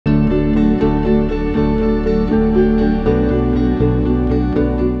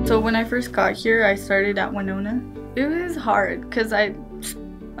first got here, I started at Winona. It was hard because I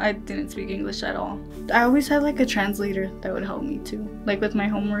didn't speak English at all. I always had like a translator that would help me too. Like with my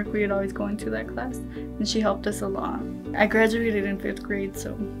homework, we'd always go into that class and she helped us a lot. I graduated in 5th grade,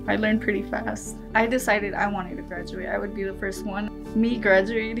 so I learned pretty fast. I decided I wanted to graduate. I would be the first one. Me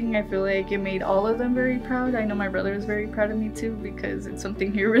graduating, I feel like it made all of them very proud. I know my brother was very proud of me too because it's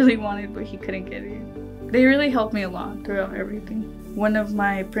something he really wanted but he couldn't get it. They really helped me a lot throughout everything. One of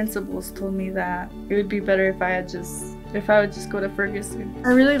my principals told me that it would be better if I would just go to Ferguson. I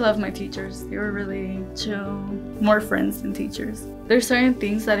really love my teachers. They were really chill, more friends than teachers. There's certain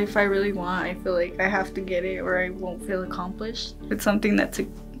things that if I really want, I feel like I have to get it or I won't feel accomplished. It's something that took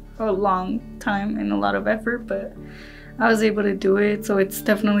a long time and a lot of effort, but I was able to do it, so it's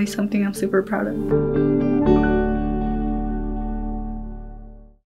definitely something I'm super proud of.